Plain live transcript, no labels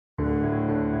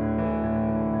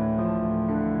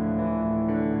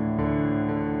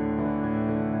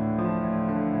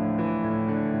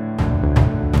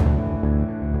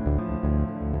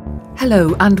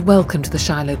Hello and welcome to the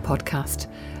Shiloh podcast.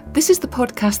 This is the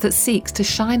podcast that seeks to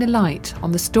shine a light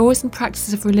on the stories and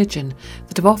practices of religion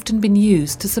that have often been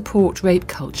used to support rape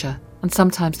culture and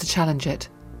sometimes to challenge it.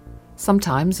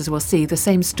 Sometimes, as we'll see, the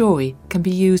same story can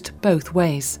be used both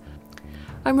ways.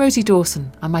 I'm Rosie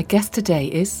Dawson and my guest today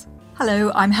is...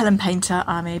 Hello, I'm Helen Paynter.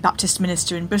 I'm a Baptist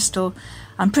minister in Bristol.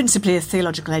 I'm principally a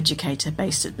theological educator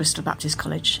based at Bristol Baptist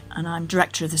College, and I'm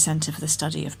director of the Centre for the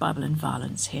Study of Bible and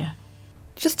Violence here.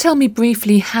 Just tell me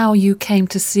briefly how you came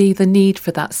to see the need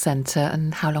for that centre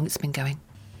and how long it's been going.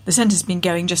 The centre's been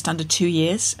going just under 2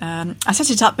 years. I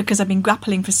set it up because I've been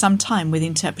grappling for some time with the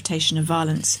interpretation of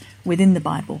violence within the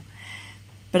Bible.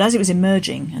 But as it was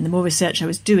emerging and the more research I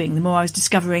was doing, the more I was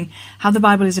discovering how the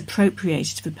Bible is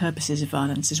appropriated for purposes of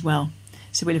violence as well.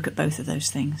 So we look at both of those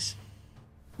things.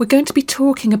 We're going to be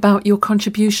talking about your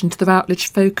contribution to the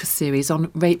Routledge Focus series on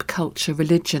rape culture,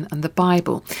 religion and the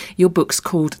Bible. Your book's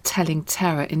called Telling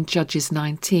Terror in Judges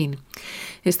 19.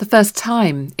 It's the first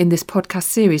time in this podcast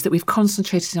series that we've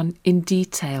concentrated in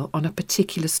detail on a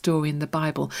particular story in the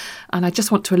Bible. And I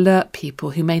just want to alert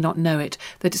people who may not know it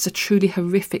that it's a truly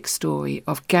horrific story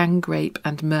of gang rape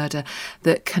and murder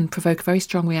that can provoke a very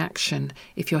strong reaction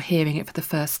if you're hearing it for the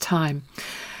first time.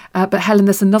 But Helen,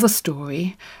 there's another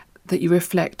story that you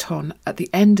reflect on at the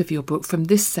end of your book from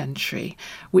this century,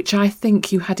 which I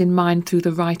think you had in mind through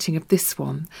the writing of this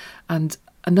one. And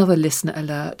another listener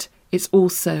alert, it's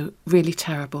also really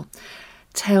terrible.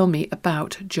 Tell me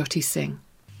about Jyoti Singh.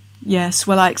 Yes,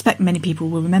 well, I expect many people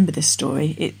will remember this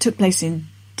story. It took place in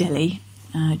Delhi.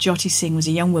 Jyoti Singh was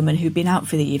a young woman who'd been out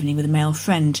for the evening with a male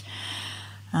friend.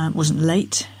 Wasn't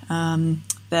late.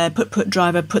 Their put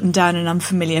driver put them down in an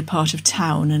unfamiliar part of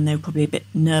town, and they were probably a bit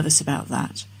nervous about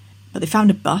that. But they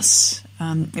found a bus.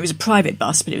 It was a private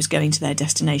bus, but it was going to their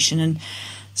destination, and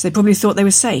so they probably thought they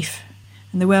were safe.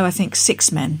 And there were, I think, 6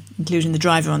 men, including the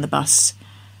driver on the bus.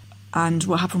 And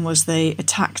what happened was they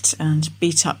attacked and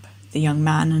beat up the young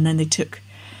man, and then they took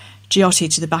Jyoti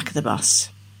to the back of the bus.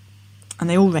 And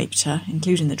they all raped her,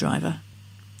 including the driver.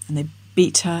 And they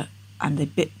beat her, and they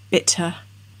bit her,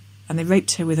 and they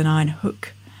raped her with an iron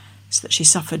hook, so that she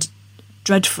suffered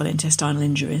dreadful intestinal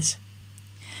injuries.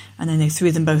 And then they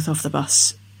threw them both off the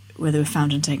bus, where they were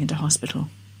found and taken to hospital.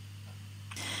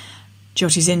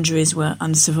 Jyoti's injuries were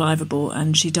unsurvivable,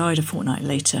 and she died a fortnight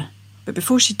later. But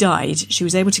before she died, she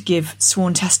was able to give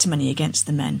sworn testimony against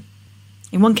the men.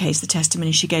 In one case, the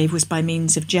testimony she gave was by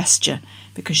means of gesture,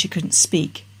 because she couldn't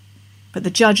speak. But the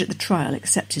judge at the trial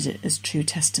accepted it as true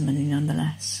testimony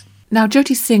nonetheless. Now,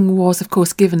 Jyoti Singh was, of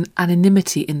course, given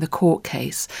anonymity in the court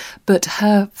case, but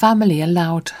her family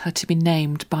allowed her to be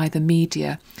named by the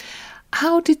media.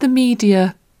 How did the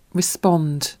media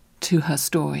respond to her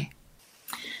story?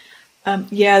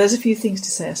 There's a few things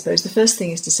to say, I suppose. The first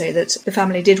thing is to say that the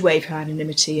family did waive her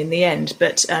anonymity in the end,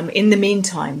 but in the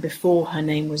meantime, before her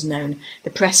name was known, the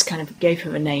press kind of gave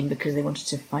her a name because they wanted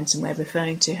to find some way of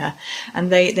referring to her.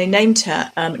 And they named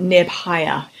her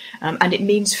Nirbhaya, and it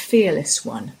means fearless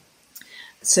one.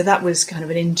 So that was kind of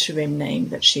an interim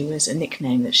name a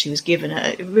nickname that she was given,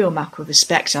 a real mark of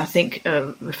respect. And I think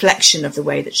a reflection of the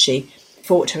way that she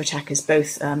fought her attackers,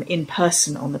 both in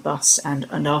person on the bus and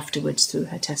afterwards through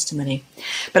her testimony.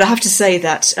 But I have to say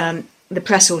that the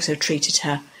press also treated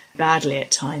her badly at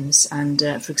times. And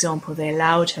for example, they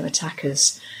allowed her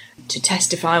attackers to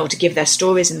testify or to give their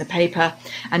stories in the paper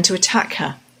and to attack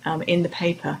her in the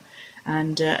paper.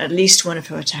 And at least one of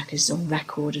her attackers is on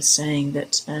record as saying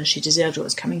that she deserved what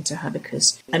was coming to her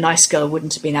because a nice girl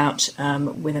wouldn't have been out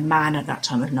with a man at that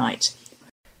time of night.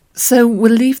 So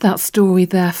we'll leave that story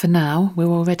there for now. We're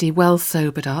already well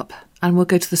sobered up, and we'll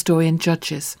go to the story in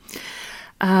Judges.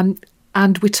 And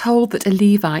we're told that a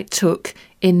Levite took,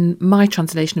 in my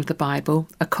translation of the Bible,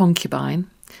 a concubine.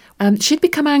 She'd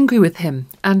become angry with him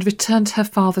and returned to her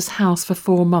father's house for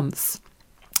 4 months.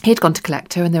 He had gone to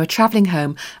collect her and they were travelling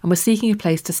home and were seeking a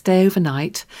place to stay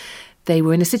overnight. They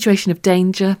were in a situation of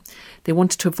danger. They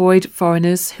wanted to avoid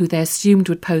foreigners who they assumed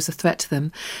would pose a threat to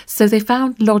them. So they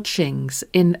found lodgings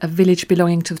in a village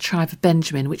belonging to the tribe of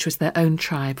Benjamin, which was their own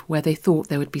tribe, where they thought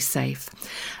they would be safe.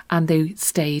 And they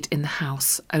stayed in the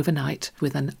house overnight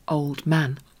with an old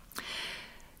man.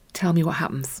 Tell me what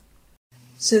happens.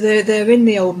 So they're in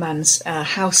the old man's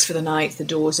house for the night. The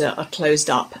doors are closed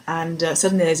up, and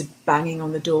suddenly there's a banging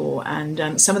on the door.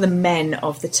 And some of the men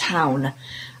of the town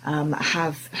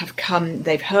have come.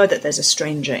 They've heard that there's a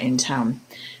stranger in town,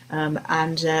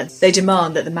 and they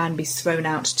demand that the man be thrown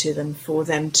out to them for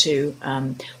them to.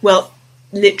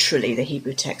 Literally, the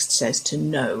Hebrew text says to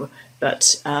know,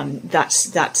 but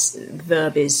that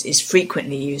verb is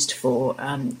frequently used for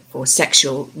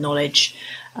sexual knowledge.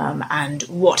 And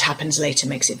what happens later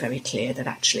makes it very clear that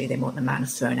actually they want the man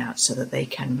thrown out so that they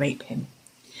can rape him.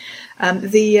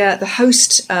 The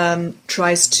host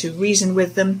tries to reason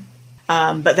with them,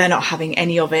 but they're not having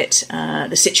any of it.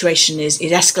 The situation is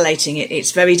escalating.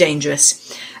 It's very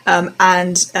dangerous. So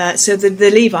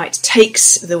the Levite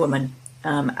takes the woman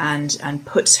and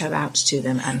puts her out to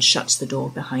them and shuts the door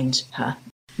behind her.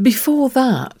 Before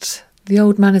that, the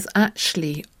old man has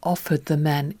actually offered the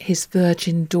men his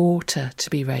virgin daughter to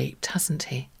be raped, hasn't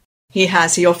he? He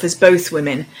has. He offers both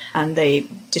women, and they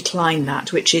decline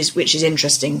that, which is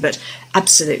interesting, but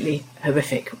absolutely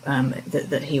horrific.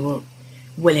 That he will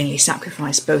willingly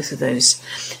sacrifice both of those,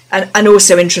 and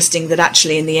also interesting that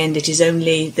actually in the end it is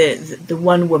only the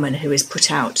one woman who is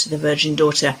put out. The virgin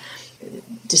daughter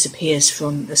disappears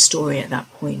from the story at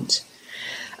that point.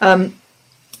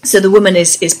 So the woman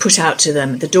is put out to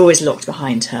them. The door is locked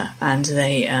behind her, and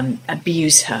they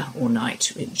abuse her all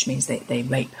night, which means they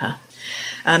rape her.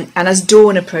 And as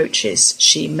dawn approaches,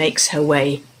 she makes her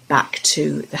way back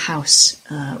to the house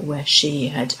where she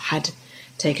had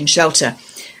taken shelter.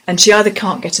 And she either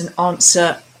can't get an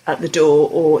answer at the door,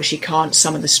 or she can't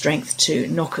summon the strength to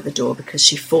knock at the door because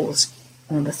she falls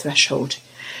on the threshold,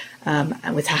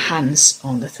 and with her hands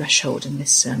on the threshold, and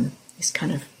this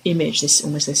kind of image, this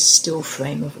still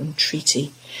frame of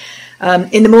entreaty.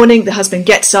 In the morning, the husband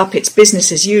gets up. It's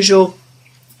business as usual.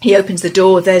 He opens the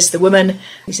door. There's the woman.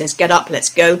 He says, "Get up, let's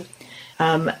go."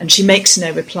 And she makes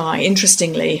no reply.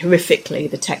 Interestingly, horrifically,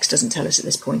 the text doesn't tell us at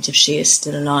this point if she is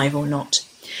still alive or not.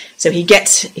 So he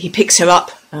picks her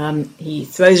up. He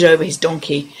throws her over his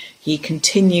donkey. He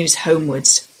continues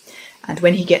homewards. And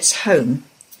when he gets home,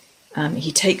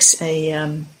 he takes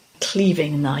a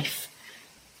cleaving knife.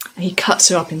 He cuts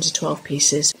her up into 12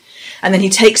 pieces. And then he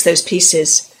takes those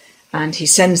pieces and he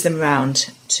sends them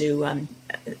round to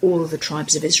all of the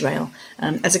tribes of Israel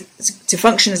to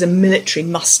function as a military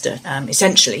muster.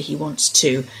 Essentially, he wants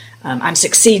to, and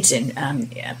succeeds in,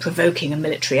 provoking a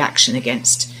military action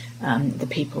against the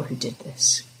people who did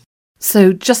this.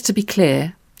 So, just to be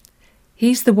clear,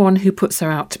 he's the one who puts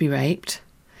her out to be raped,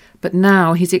 but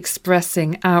now he's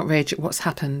expressing outrage at what's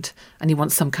happened and he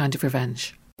wants some kind of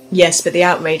revenge. Yes, but the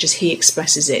outrage, as he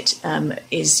expresses it,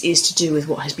 is to do with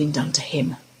what has been done to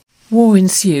him. War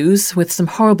ensues, with some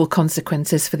horrible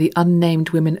consequences for the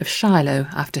unnamed women of Shiloh,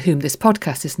 after whom this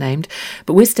podcast is named,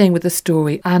 but we're staying with the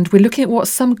story and we're looking at what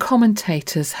some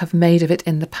commentators have made of it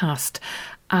in the past.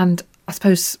 And I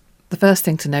suppose the first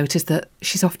thing to note is that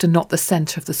she's often not the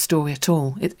centre of the story at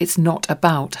all. It's not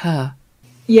about her.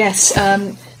 Yes,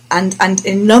 and in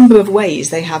a number of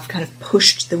ways they have kind of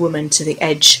pushed the woman to the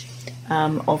edge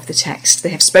of the text. They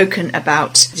have spoken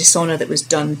about dishonour that was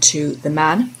done to the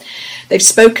man. They've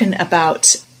spoken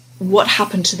about what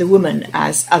happened to the woman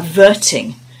as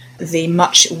averting the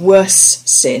much worse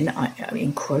sin,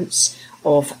 in quotes,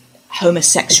 of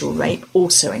homosexual rape,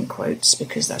 also in quotes,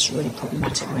 because that's a really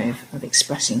problematic way of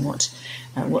expressing what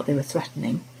they were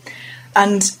threatening.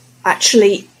 And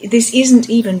actually, this isn't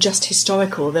even just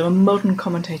historical. There are modern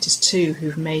commentators too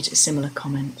who've made similar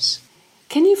comments.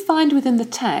 Can you find within the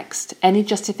text any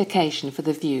justification for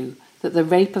the view that the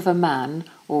rape of a man,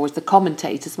 or as the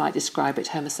commentators might describe it,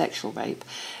 homosexual rape,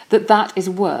 that is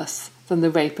worse than the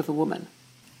rape of a woman?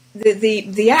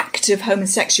 The act of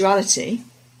homosexuality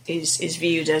is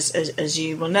viewed as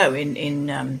you will know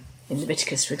in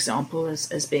Leviticus, for example,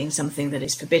 as being something that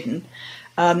is forbidden.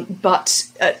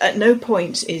 But at no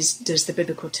point does the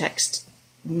biblical text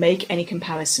make any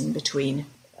comparison between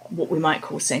what we might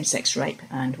call same-sex rape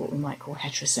and what we might call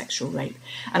heterosexual rape.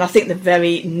 And I think the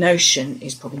very notion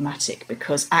is problematic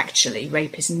because actually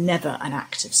rape is never an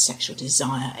act of sexual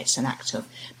desire. It's an act of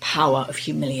power, of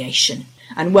humiliation.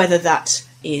 And whether that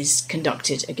is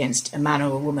conducted against a man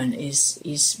or a woman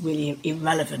is really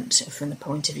irrelevant from the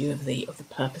point of view of the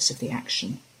purpose of the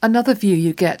action. Another view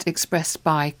you get expressed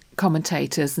by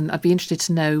commentators, and I'd be interested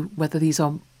to know whether these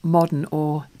are modern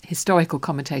or historical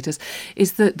commentators,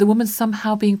 is that the woman's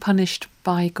somehow being punished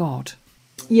by God.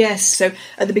 Yes, so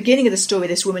at the beginning of the story,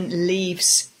 this woman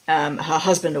leaves her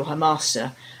husband or her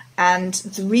master, and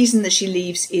the reason that she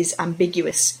leaves is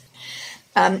ambiguous.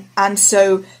 And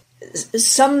so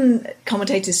some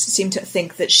commentators seem to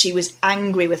think that she was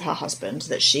angry with her husband,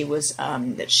 that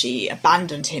she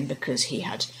abandoned him because he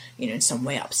had, in some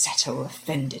way upset her or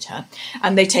offended her,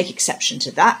 and they take exception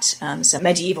to that. So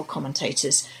medieval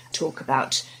commentators talk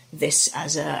about this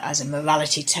as a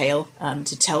morality tale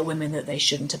to tell women that they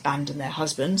shouldn't abandon their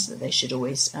husbands, that they should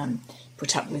always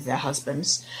put up with their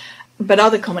husbands. But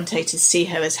other commentators see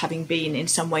her as having been in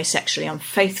some way sexually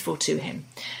unfaithful to him.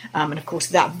 And of course,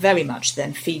 that very much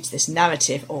then feeds this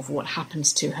narrative of what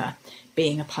happens to her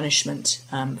being a punishment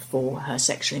for her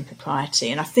sexual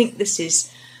impropriety. And I think this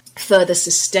is further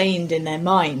sustained in their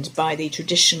mind by the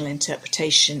traditional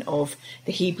interpretation of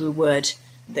the Hebrew word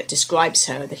that describes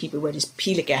her. The Hebrew word is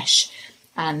pilegesh,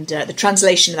 and the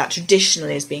translation of that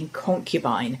traditionally as being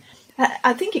concubine.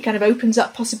 I think it kind of opens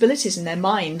up possibilities in their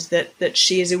mind that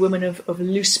she is a woman of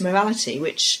loose morality,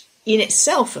 which in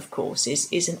itself, of course,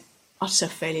 is an utter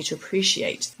failure to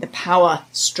appreciate the power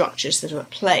structures that are at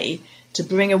play to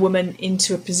bring a woman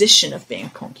into a position of being a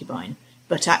concubine.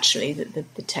 But actually,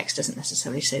 the text doesn't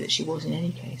necessarily say that she was in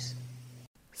any case.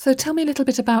 So tell me a little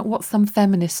bit about what some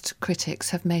feminist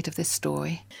critics have made of this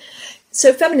story.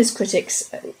 So feminist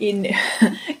critics, in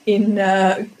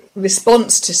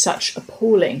response to such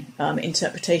appalling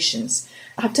interpretations,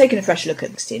 have taken a fresh look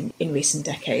at this in recent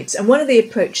decades. And one of the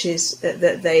approaches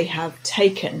that they have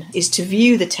taken is to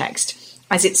view the text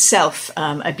as itself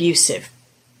abusive.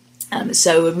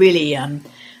 So a really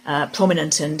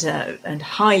prominent and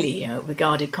highly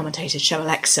regarded commentator, Cheryl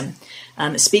Exham,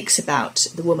 speaks about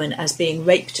the woman as being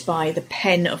raped by the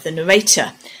pen of the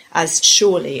narrator, as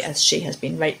surely as she has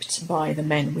been raped by the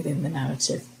men within the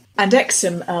narrative. And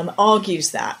Exham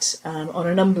argues that on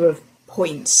a number of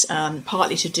points,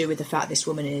 partly to do with the fact this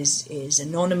woman is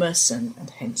anonymous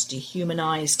and hence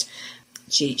dehumanised.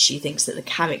 She thinks that the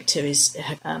character is,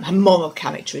 her moral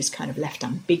character is kind of left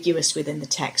ambiguous within the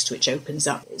text, which opens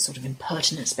up sort of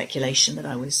impertinent speculation that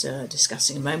I was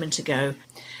discussing a moment ago.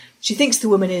 She thinks the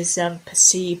woman is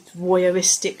perceived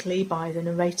voyeuristically by the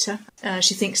narrator.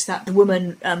 She thinks that the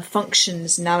woman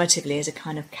functions narratively as a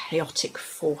kind of chaotic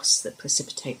force that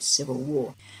precipitates civil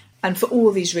war. And for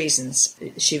all these reasons,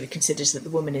 she considers that the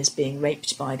woman is being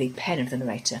raped by the pen of the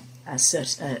narrator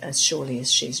as surely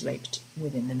as she's raped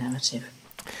within the narrative.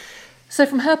 So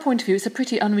from her point of view, it's a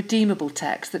pretty unredeemable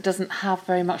text that doesn't have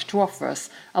very much to offer us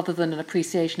other than an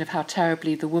appreciation of how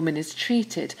terribly the woman is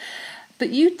treated.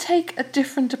 But you take a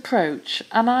different approach,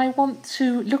 and I want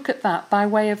to look at that by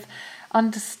way of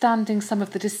understanding some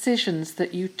of the decisions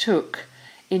that you took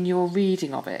in your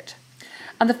reading of it.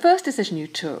 And the first decision you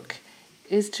took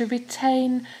is to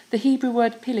retain the Hebrew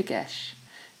word pilegesh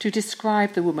to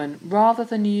describe the woman rather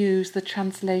than use the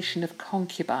translation of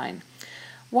concubine.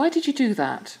 Why did you do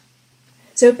that?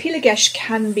 So pilegesh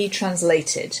can be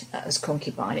translated as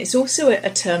concubine. It's also a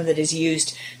term that is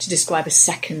used to describe a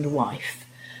second wife.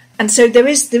 And so there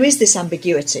is this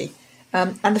ambiguity.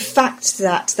 And the fact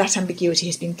that that ambiguity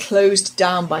has been closed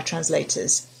down by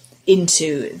translators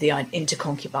into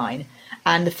concubine,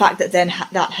 and the fact that then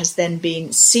that has then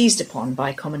been seized upon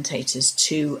by commentators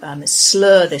to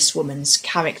slur this woman's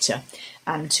character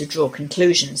and to draw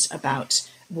conclusions about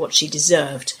what she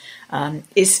deserved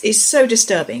is so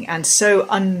disturbing and so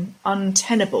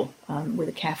untenable with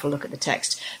a careful look at the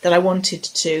text that I wanted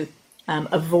to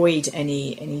avoid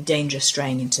any danger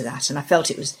straying into that. And I felt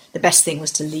the best thing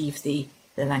was to leave the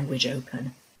language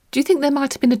open. Do you think there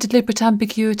might have been a deliberate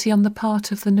ambiguity on the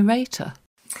part of the narrator?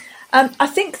 I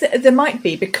think that there might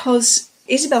be, because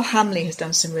Isabel Hamley has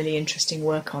done some really interesting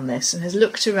work on this and has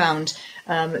looked around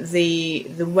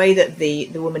the way that the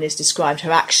woman is described,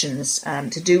 her actions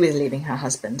to do with leaving her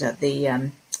husband at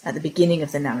the beginning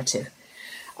of the narrative.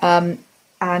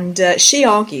 And she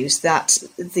argues that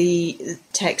the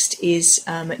text is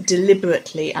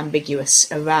deliberately ambiguous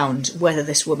around whether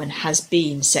this woman has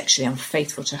been sexually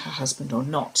unfaithful to her husband or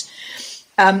not.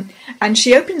 And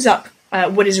she opens up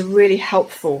what is a really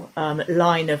helpful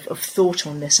line of thought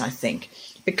on this, I think,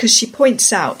 because she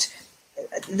points out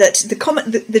that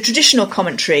the traditional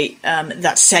commentary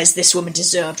that says this woman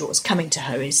deserved what was coming to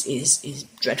her is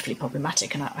dreadfully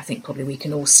problematic, and I think probably we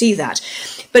can all see that.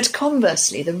 But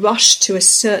conversely, the rush to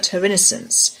assert her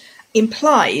innocence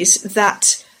implies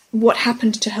that what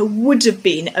happened to her would have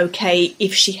been okay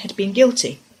if she had been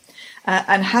guilty.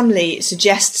 And Hamley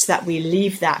suggests that we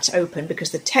leave that open because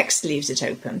the text leaves it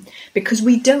open, because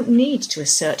we don't need to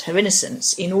assert her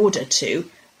innocence in order to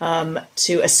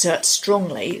assert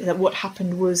strongly that what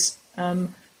happened was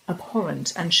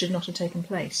abhorrent and should not have taken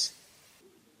place.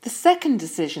 The second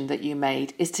decision that you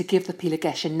made is to give the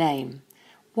pilegesh a name.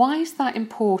 Why is that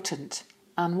important,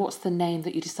 and what's the name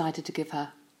that you decided to give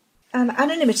her?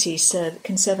 Anonymity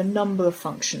can serve a number of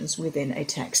functions within a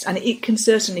text, and it can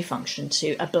certainly function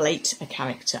to ablate a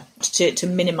character, to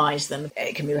minimise them.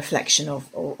 It can be a reflection of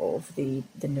the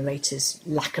narrator's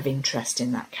lack of interest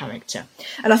in that character.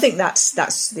 And I think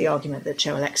that's the argument that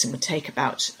Cheryl Exham would take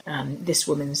about this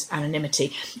woman's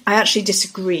anonymity. I actually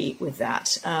disagree with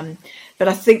that, but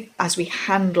I think as we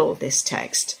handle this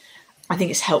text, I think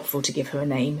it's helpful to give her a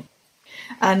name.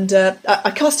 And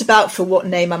I cast about for what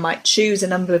name I might choose. A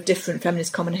number of different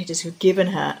feminist commentators who've given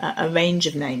her a range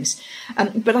of names.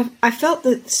 But I felt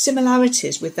that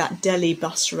similarities with that Delhi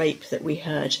bus rape that we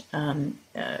heard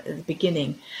at the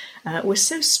beginning were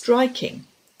so striking.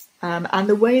 And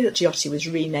the way that Jyoti was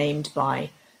renamed by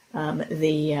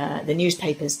the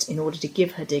newspapers in order to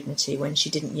give her dignity when she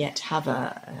didn't yet have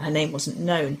her name wasn't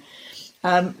known,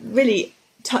 really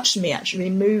touched me, actually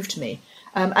really moved me.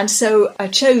 And so I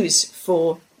chose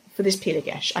for this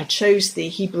Pilagesh, I chose the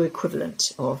Hebrew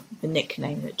equivalent of the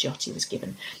nickname that Jyoti was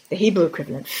given. The Hebrew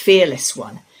equivalent, fearless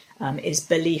one, is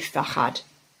Belief Vachad.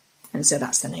 And so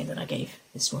that's the name that I gave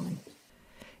this woman.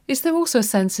 Is there also a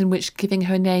sense in which giving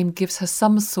her a name gives her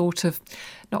some sort of,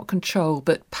 not control,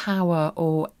 but power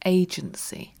or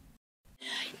agency?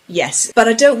 Yes, but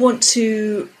I don't want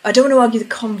to argue the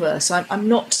converse. I'm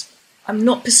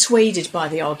not persuaded by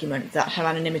the argument that her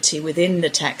anonymity within the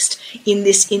text, in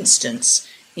this instance,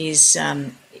 is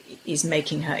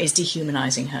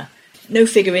dehumanising her. No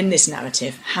figure in this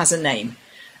narrative has a name,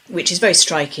 which is very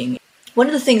striking. One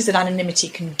of the things that anonymity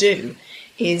can do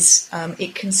is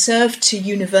it can serve to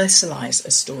universalise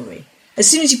a story. As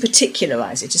soon as you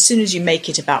particularise it, as soon as you make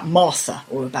it about Martha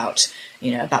or about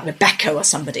Rebecca or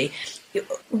somebody,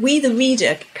 we, the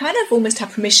reader, kind of almost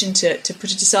have permission to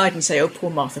put it aside and say, oh, poor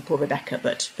Martha, poor Rebecca,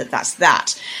 but that's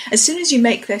that. As soon as you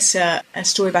make this a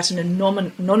story about an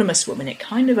anonymous woman, it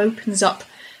kind of opens up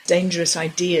dangerous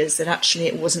ideas that actually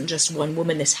it wasn't just one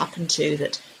woman this happened to,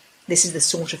 that this is the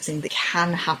sort of thing that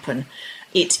can happen.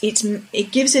 It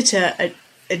gives it a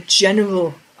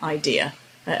general idea,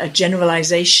 a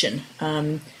generalisation,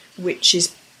 which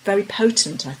is very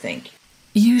potent, I think.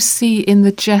 You see in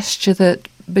the gesture that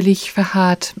Belief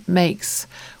Fahad makes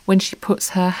when she puts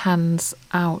her hands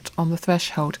out on the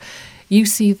threshold, you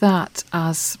see that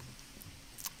as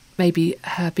maybe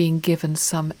her being given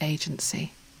some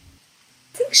agency.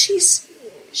 I think she's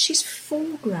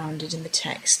foregrounded in the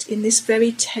text in this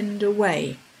very tender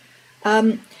way.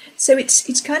 So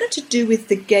it's kind of to do with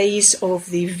the gaze of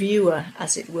the viewer,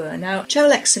 as it were. Now, Joe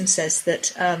Lexham says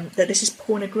that this is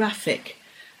pornographic,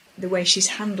 the way she's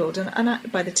handled,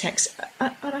 and by the text.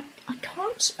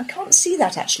 I can't see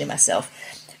that actually myself.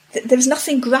 There's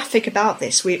nothing graphic about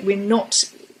this. We're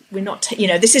not.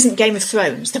 This isn't Game of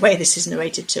Thrones the way this is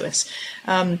narrated to us.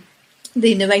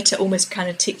 The narrator almost kind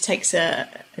of takes a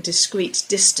discreet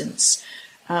distance.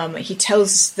 He tells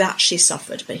us that she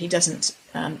suffered, but he doesn't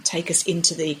take us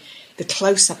into the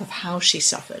close-up of how she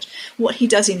suffered. What he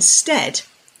does instead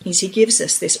is he gives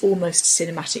us this almost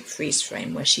cinematic freeze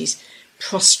frame where she's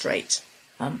prostrate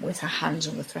with her hands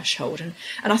on the threshold. And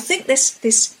I think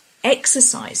this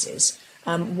exercises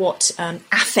what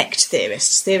affect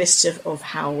theorists of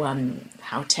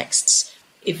how texts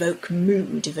evoke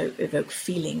mood, evoke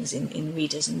feelings in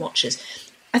readers and watchers.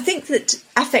 I think that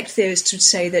affect theorists would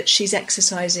say that she's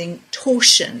exercising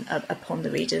torsion upon the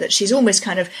reader, that she's almost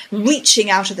kind of reaching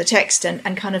out of the text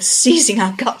and kind of seizing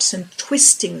our guts and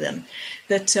twisting them,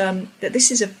 that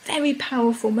this is a very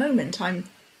powerful moment. I'm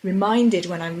reminded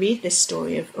when I read this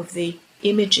story of the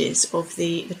images, of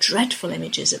the dreadful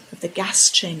images of the gas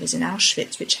chambers in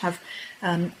Auschwitz, which have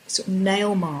sort of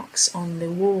nail marks on the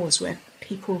walls where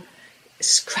people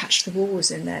scratched the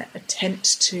walls in their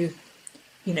attempt to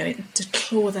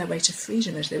claw their way to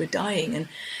freedom as they were dying. And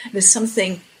there's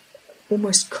something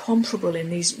almost comparable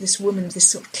in this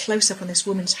sort of close-up on this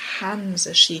woman's hands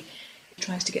as she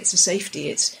tries to get to safety.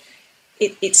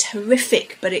 It's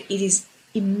horrific, but it is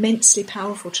immensely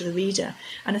powerful to the reader.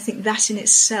 And I think that in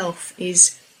itself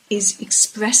is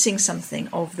expressing something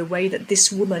of the way that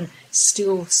this woman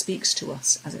still speaks to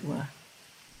us, as it were.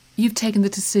 You've taken the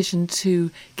decision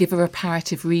to give a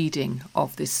reparative reading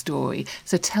of this story.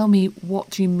 So tell me, what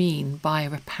do you mean by a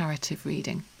reparative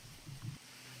reading?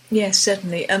 Yes,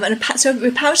 certainly. So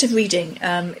reparative reading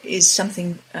is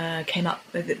something came up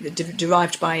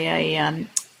derived by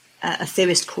a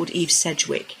theorist called Eve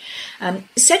Sedgwick.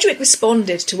 Sedgwick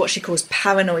responded to what she calls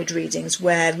paranoid readings,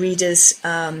 where readers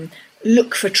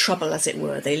look for trouble, as it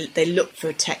were. They look for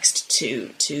a text to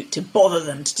bother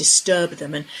them, to disturb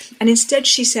them. And instead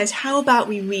she says, how about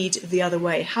we read the other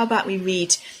way? How about we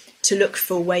read to look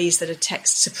for ways that a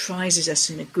text surprises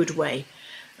us in a good way?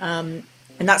 And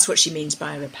that's what she means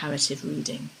by a reparative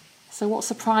reading. So what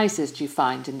surprises do you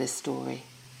find in this story?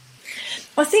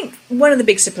 I think one of the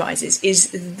big surprises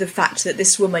is the fact that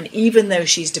this woman, even though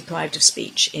she's deprived of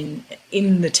speech in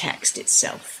the text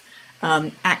itself,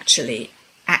 actually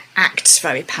acts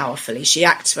very powerfully. She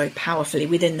acts very powerfully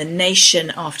within the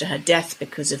nation after her death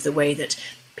because of the way that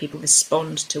people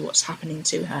respond to what's happening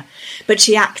to her. But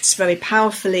she acts very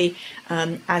powerfully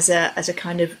as a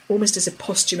kind of, almost as a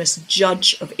posthumous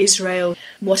judge of Israel.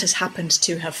 What has happened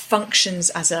to her functions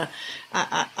as a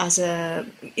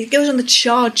it goes on the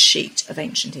charge sheet of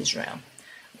ancient Israel.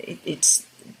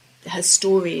 Her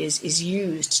story is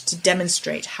used to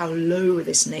demonstrate how low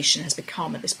this nation has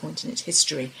become at this point in its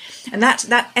history. And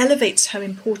that elevates her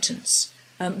importance.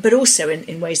 But also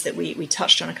in ways that we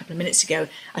touched on a couple of minutes ago,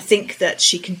 I think that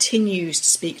she continues to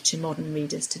speak to modern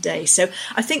readers today. So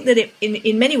I think that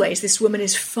in many ways, this woman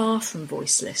is far from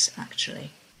voiceless,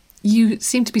 actually. You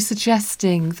seem to be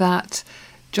suggesting that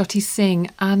Jyoti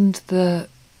Singh and the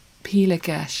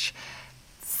Pilagesh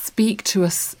speak to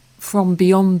us from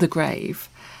beyond the grave.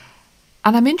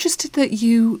 And I'm interested that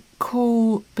you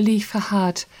call Beli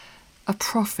Fahad a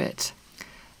prophet.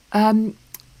 In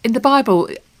the Bible,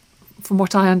 from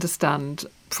what I understand,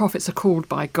 prophets are called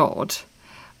by God.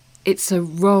 It's a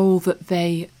role that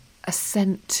they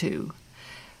assent to.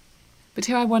 But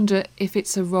here I wonder if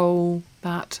it's a role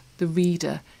that the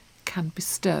reader can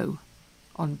bestow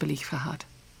on Beli Fahad.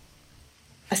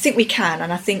 I think we can,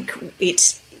 and I think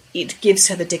it gives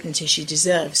her the dignity she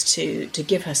deserves to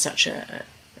give her such a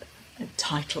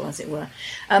title, as it were.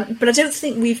 But I don't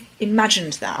think we've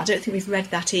imagined that. I don't think we've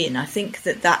read that in. I think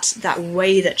that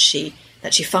way that she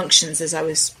functions, as I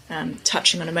was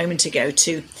touching on a moment ago,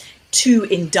 to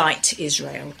indict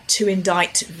Israel, to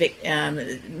indict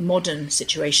modern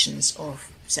situations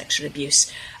of sexual abuse.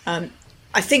 I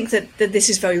think that this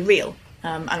is very real,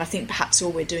 and I think perhaps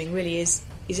all we're doing really is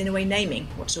in a way naming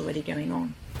what's already going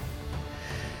on.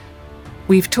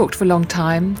 We've talked for a long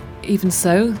time. Even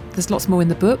so, there's lots more in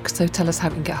the book, so tell us how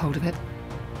we can get hold of it.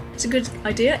 It's a good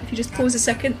idea. If you just pause a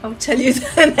second, I'll tell you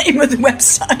the name of the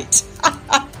website.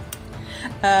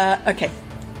 Okay.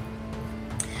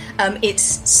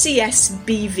 It's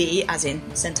CSBV, as in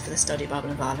Centre for the Study of Bible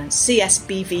and Violence,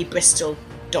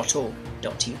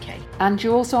 csbvbristol.org.uk. And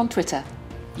you're also on Twitter?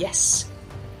 Yes.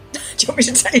 Do you want me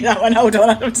to tell you that one? Hold on,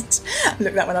 I'll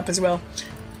look that one up as well.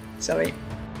 Sorry.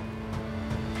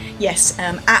 Yes,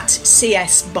 at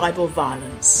CS Bible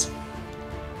Violence.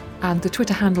 And the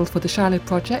Twitter handle for the Shiloh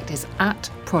Project is at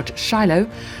Prod Shiloh.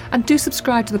 And do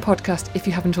subscribe to the podcast if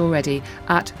you haven't already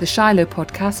at the Shiloh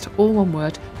Podcast, all one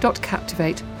word,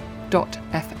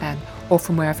 .captivate.fm, or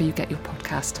from wherever you get your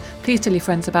podcast. Please tell your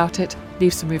friends about it,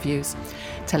 leave some reviews.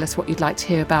 Tell us what you'd like to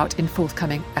hear about in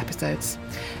forthcoming episodes.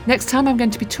 Next time I'm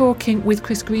going to be talking with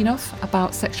Chris Greenough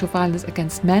about sexual violence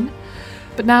against men.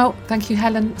 But now, thank you,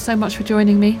 Helen, so much for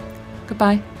joining me.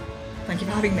 Goodbye. Thank you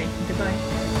for having me. Goodbye.